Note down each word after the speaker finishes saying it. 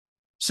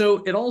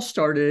So it all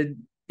started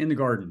in the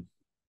garden,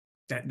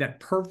 that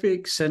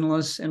perfect,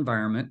 sinless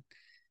environment.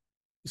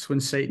 Is when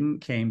Satan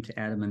came to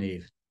Adam and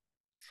Eve.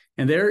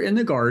 And there in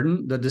the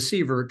garden, the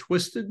deceiver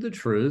twisted the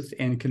truth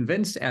and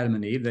convinced Adam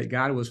and Eve that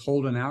God was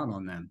holding out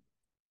on them.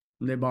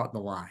 And they bought the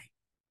lie.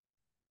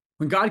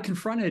 When God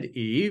confronted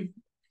Eve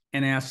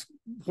and asked,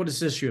 "What is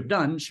this you have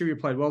done?" she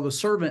replied, "Well, the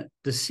serpent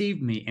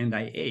deceived me and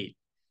I ate."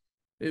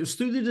 It was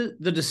through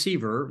the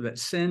deceiver that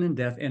sin and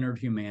death entered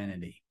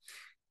humanity.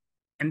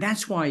 And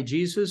that's why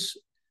Jesus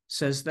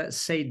says that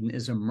Satan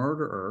is a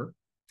murderer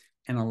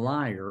and a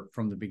liar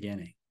from the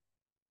beginning.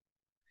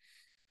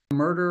 A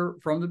murderer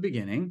from the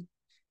beginning.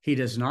 He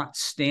does not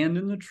stand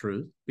in the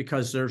truth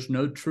because there's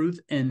no truth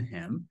in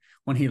him.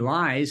 When he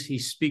lies, he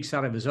speaks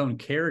out of his own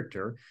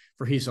character,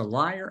 for he's a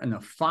liar and the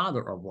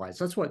father of lies.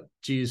 That's what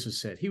Jesus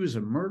said. He was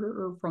a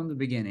murderer from the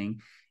beginning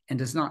and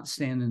does not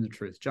stand in the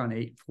truth. John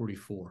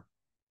 8:44.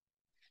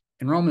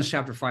 In Romans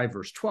chapter 5,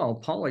 verse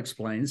 12, Paul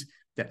explains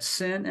that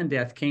sin and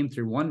death came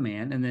through one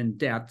man, and then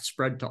death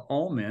spread to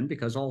all men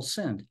because all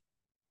sinned.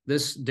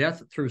 This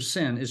death through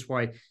sin is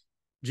why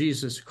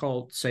Jesus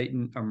called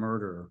Satan a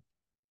murderer.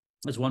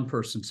 As one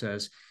person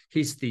says,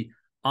 he's the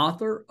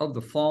author of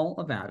the fall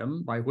of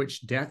Adam, by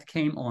which death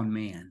came on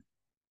man.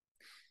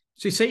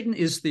 See, Satan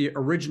is the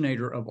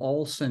originator of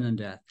all sin and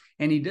death,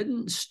 and he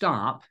didn't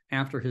stop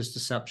after his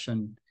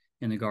deception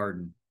in the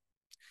garden.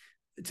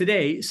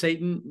 Today,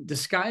 Satan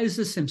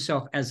disguises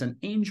himself as an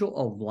angel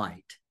of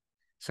light,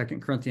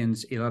 2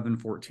 Corinthians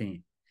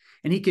 11:14,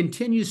 and he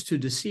continues to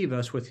deceive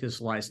us with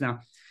his lies.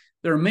 Now,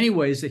 there are many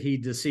ways that he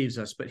deceives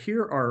us, but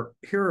here are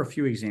a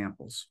few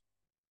examples.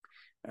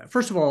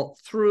 First of all,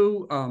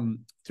 through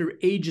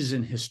ages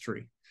in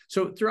history.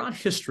 So throughout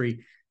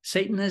history,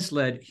 Satan has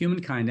led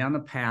humankind down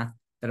a path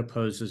that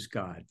opposes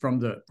God, from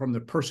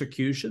the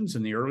persecutions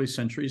in the early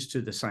centuries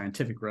to the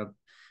scientific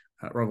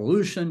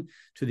revolution,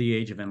 to the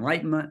age of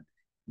enlightenment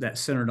that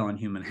centered on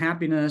human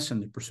happiness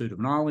and the pursuit of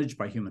knowledge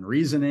by human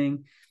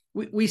reasoning.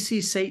 We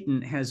see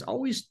Satan has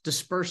always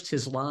dispersed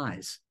his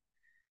lies.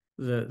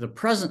 The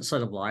present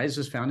set of lies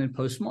is found in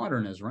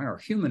postmodernism, right, or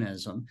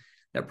humanism,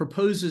 that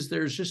proposes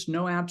there's just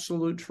no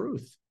absolute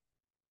truth.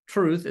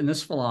 Truth in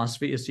this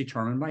philosophy is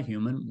determined by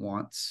human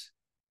wants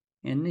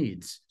and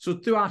needs. So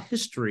throughout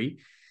history,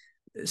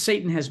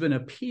 Satan has been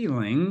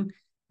appealing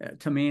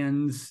to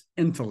man's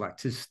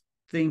intellect, his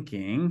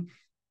thinking,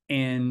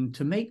 and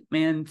to make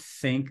man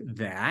think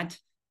that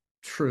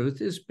truth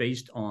is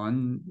based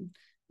on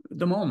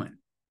the moment,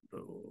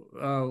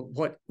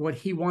 what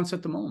he wants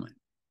at the moment.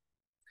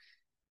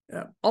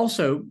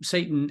 Also,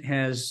 Satan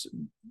has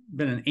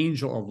been an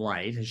angel of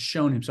light, has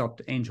shown himself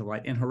to angel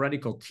light in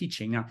heretical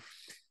teaching. Now,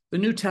 the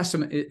New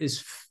Testament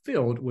is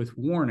filled with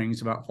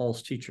warnings about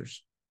false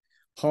teachers.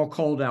 Paul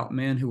called out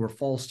men who were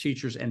false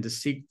teachers and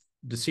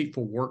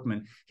deceitful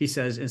workmen. He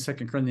says in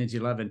 2 Corinthians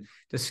 11,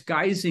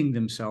 disguising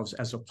themselves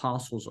as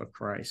apostles of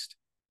Christ.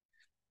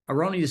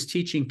 Erroneous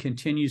teaching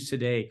continues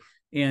today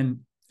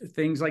in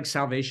things like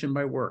salvation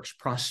by works,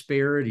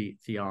 prosperity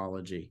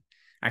theology,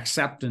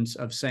 acceptance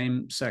of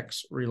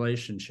same-sex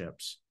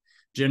relationships,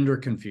 gender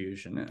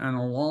confusion, and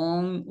a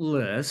long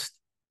list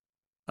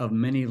of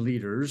many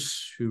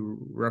leaders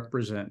who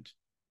represent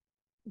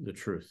the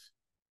truth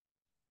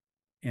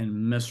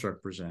and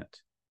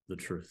misrepresent the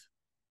truth.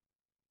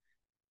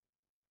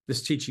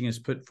 This teaching is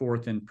put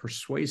forth in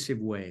persuasive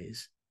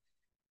ways.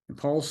 And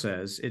Paul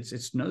says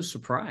it's no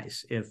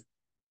surprise if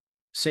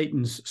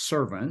Satan's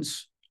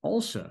servants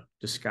also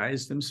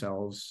disguise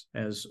themselves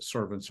as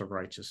servants of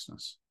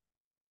righteousness.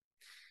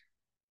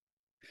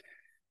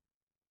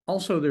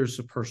 Also, there's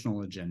a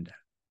personal agenda.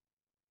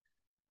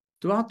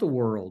 Throughout the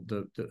world,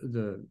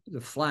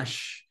 the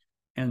flesh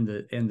and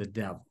the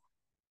devil,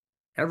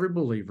 every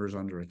believer is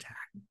under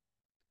attack.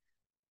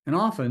 And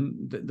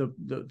often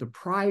the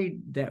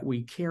pride that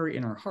we carry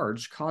in our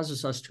hearts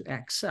causes us to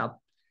accept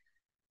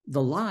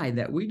the lie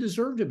that we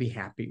deserve to be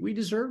happy. We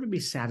deserve to be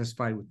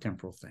satisfied with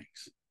temporal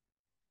things.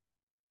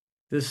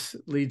 This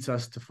leads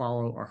us to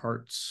follow our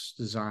heart's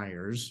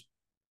desires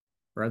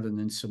rather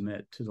than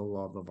submit to the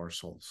love of our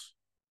souls.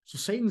 So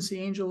Satan's the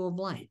angel of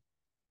light.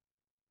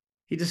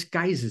 He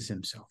disguises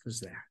himself as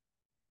that.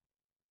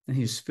 And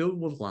he's filled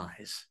with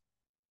lies.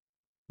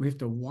 We have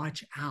to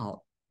watch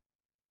out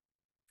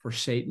for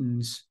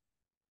Satan's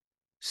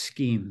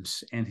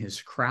schemes and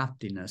his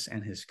craftiness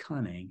and his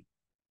cunning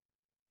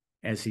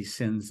as he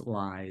sends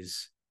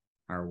lies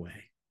our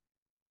way.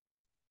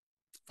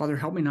 Father,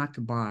 help me not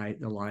to buy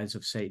the lies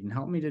of Satan.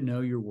 Help me to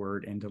know your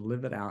word and to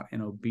live it out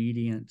in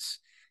obedience,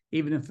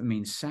 even if it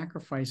means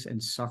sacrifice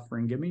and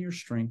suffering. Give me your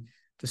strength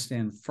to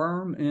stand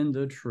firm in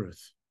the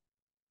truth.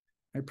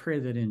 I pray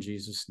that in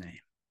Jesus' name.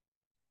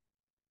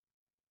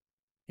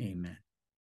 Amen.